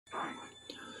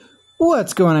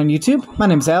What's going on YouTube? My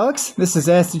name's Alex, this is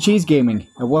Ask the Cheese Gaming,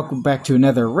 and welcome back to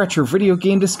another retro video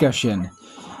game discussion.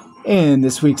 In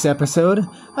this week's episode,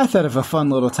 I thought of a fun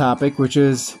little topic, which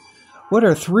is, what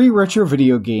are 3 retro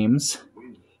video games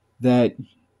that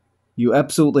you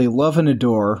absolutely love and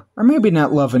adore, or maybe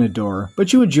not love and adore,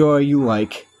 but you enjoy, you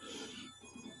like,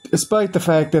 despite the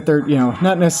fact that they're,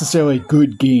 not necessarily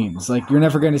good games. Like, you're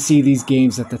never going to see these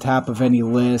games at the top of any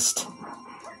list.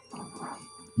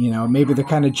 Maybe they're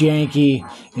kind of janky,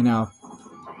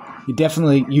 you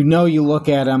definitely, you look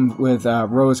at them with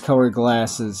rose-colored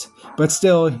glasses, but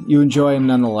still, you enjoy them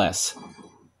nonetheless.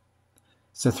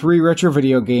 So 3 retro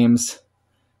video games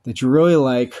that you really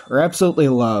like or absolutely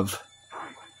love,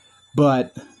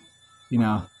 but,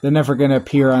 they're never going to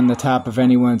appear on the top of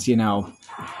anyone's,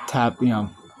 top,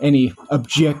 any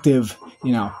objective,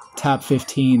 top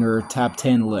 15 or top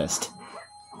 10 list.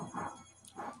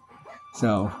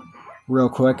 So, real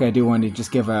quick, I do want to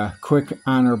just give a quick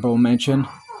honorable mention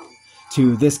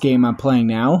to this game I'm playing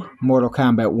now, Mortal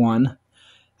Kombat 1.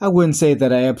 I wouldn't say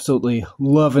that I absolutely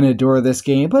love and adore this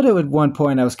game, but at one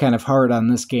point I was kind of hard on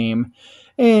this game.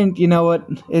 And you know what?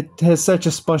 It has such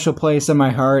a special place in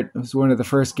my heart. It was one of the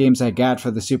first games I got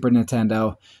for the Super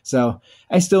Nintendo. So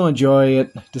I still enjoy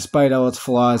it, despite all its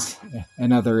flaws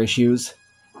and other issues.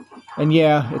 And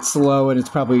yeah, it's slow and it's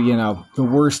probably, the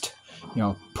worst,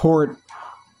 port,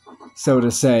 so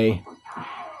to say,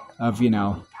 of,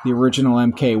 the original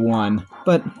MK1,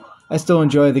 but I still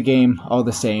enjoy the game all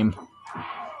the same,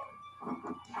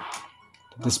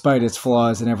 despite its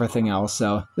flaws and everything else,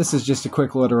 so this is just a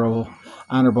quick literal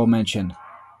honorable mention.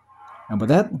 And with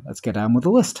that, let's get on with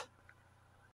the list.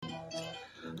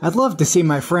 I'd love to see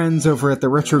my friends over at the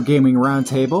Retro Gaming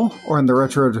Roundtable, or in the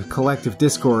Retro Collective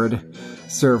Discord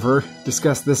server,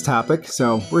 discuss this topic,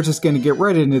 so we're just going to get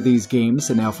right into these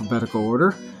games in alphabetical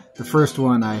order. The first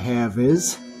one I have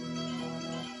is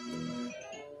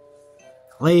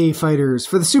Clay Fighters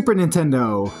for the Super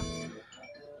Nintendo.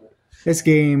 This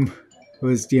game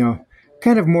was,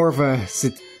 kind of more of a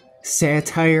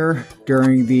satire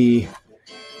during the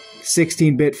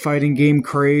 16-bit fighting game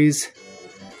craze.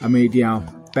 I mean,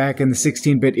 back in the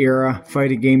 16-bit era,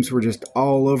 fighting games were just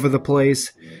all over the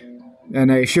place.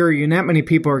 And I assure you, not many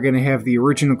people are going to have the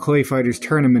original Clay Fighters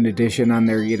Tournament Edition on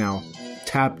their,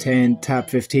 top 10, top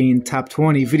 15, top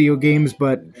 20 video games,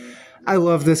 but I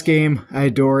love this game. I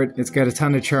adore it. It's got a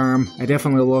ton of charm. I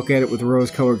definitely look at it with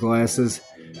rose-colored glasses.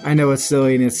 I know it's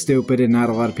silly and it's stupid and not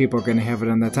a lot of people are going to have it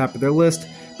on the top of their list,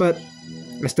 but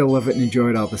I still love it and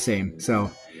enjoy it all the same.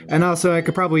 So, and also I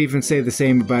could probably even say the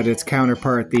same about its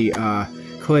counterpart, the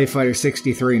Clay Fighter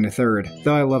 63 and a third,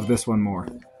 though I love this one more.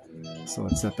 So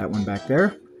let's set that one back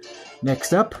there.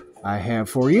 Next up, I have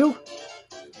for you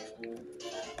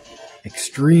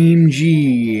Extreme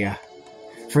G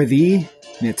for the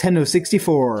Nintendo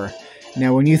 64.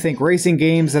 Now, when you think racing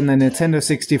games on the Nintendo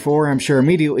 64, I'm sure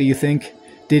immediately you think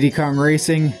Diddy Kong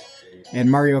Racing and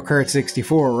Mario Kart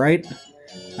 64, right?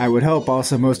 I would hope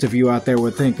also most of you out there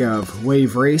would think of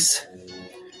Wave Race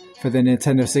for the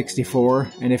Nintendo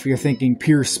 64. And if you're thinking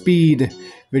pure speed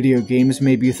video games,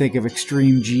 maybe you think of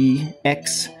Extreme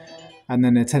GX on the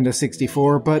Nintendo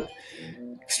 64, but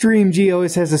Extreme G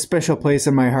always has a special place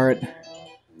in my heart.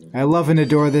 I love and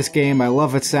adore this game. I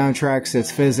love its soundtracks, its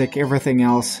physics, everything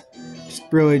else. Just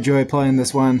really enjoy playing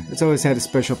this one. It's always had a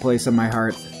special place in my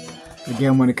heart.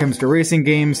 Again, when it comes to racing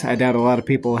games, I doubt a lot of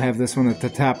people have this one at the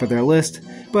top of their list,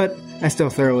 but I still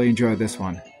thoroughly enjoy this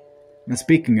one. Now,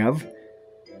 speaking of,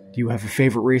 do you have a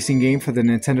favorite racing game for the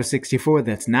Nintendo 64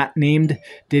 that's not named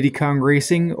Diddy Kong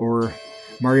Racing or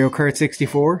Mario Kart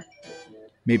 64?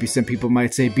 Maybe some people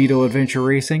might say Beetle Adventure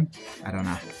Racing. I don't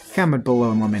know. Comment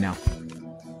below and let me know.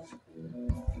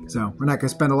 So, we're not going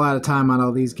to spend a lot of time on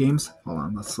all these games. Hold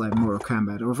on, let's slide Mortal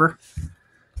Kombat over.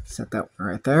 Set that one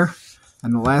right there.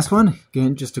 And the last one,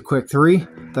 again, just a quick 3.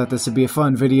 Thought this would be a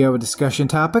fun video discussion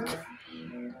topic.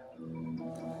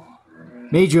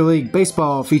 Major League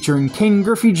Baseball featuring Ken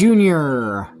Griffey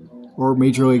Jr. Or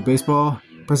Major League Baseball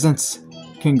presents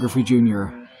Ken Griffey Jr.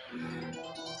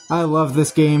 I love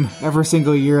this game every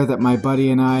single year that my buddy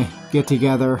and I get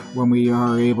together when we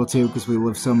are able to, because we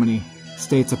live so many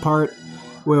states apart.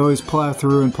 We always plow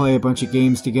through and play a bunch of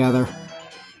games together.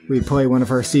 We play one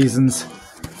of our seasons.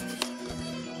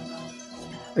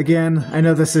 Again, I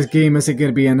know this game isn't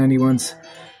going to be on anyone's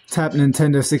top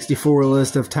Nintendo 64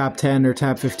 list of top 10 or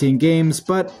top 15 games,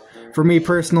 but for me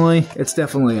personally, it's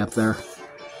definitely up there.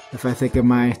 If I think of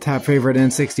my top favorite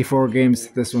N64 games,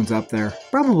 this one's up there.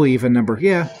 Probably even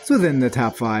it's within the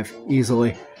top 5,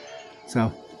 easily.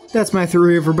 So, that's my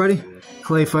 3, everybody.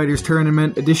 Clay Fighters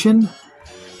Tournament Edition,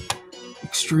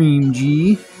 Extreme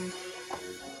G,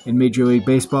 in Major League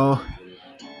Baseball,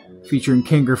 featuring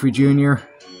Ken Griffey Jr.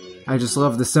 I just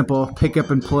love the simple pick up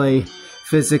and play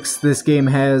physics this game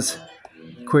has.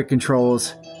 Quick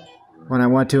controls. When I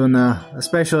want to,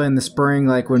 especially in the spring,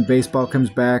 like when baseball comes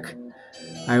back,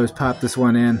 I always pop this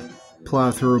one in,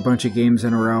 plow through a bunch of games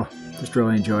in a row. Just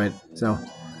really enjoy it. So,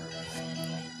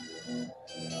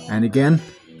 and again,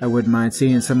 I wouldn't mind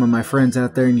seeing some of my friends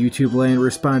out there in YouTube land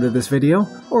respond to this video,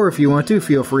 or if you want to,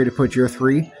 feel free to put your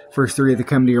first three that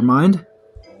come to your mind.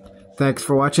 Thanks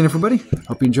for watching, everybody.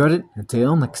 Hope you enjoyed it.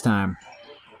 Until next time.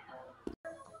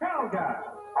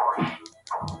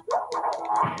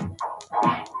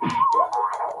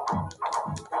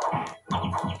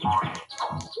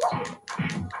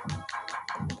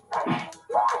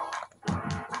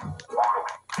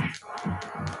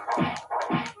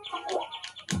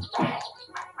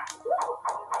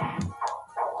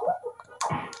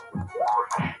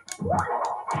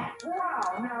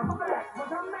 Wow, now that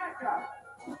was a matchup.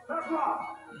 The block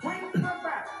wins the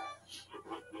bat.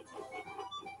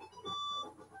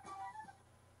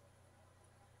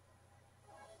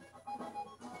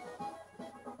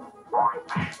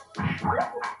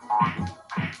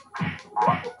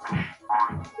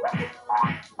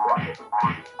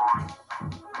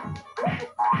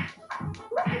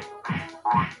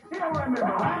 He'll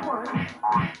remember that one.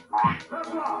 The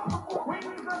block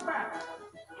wins the bat.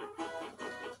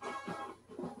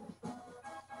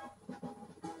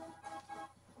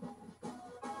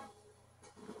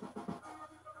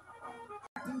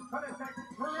 For the second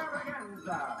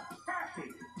extravaganza,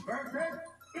 Cassie versus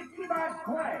Itchy Bad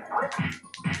Clay.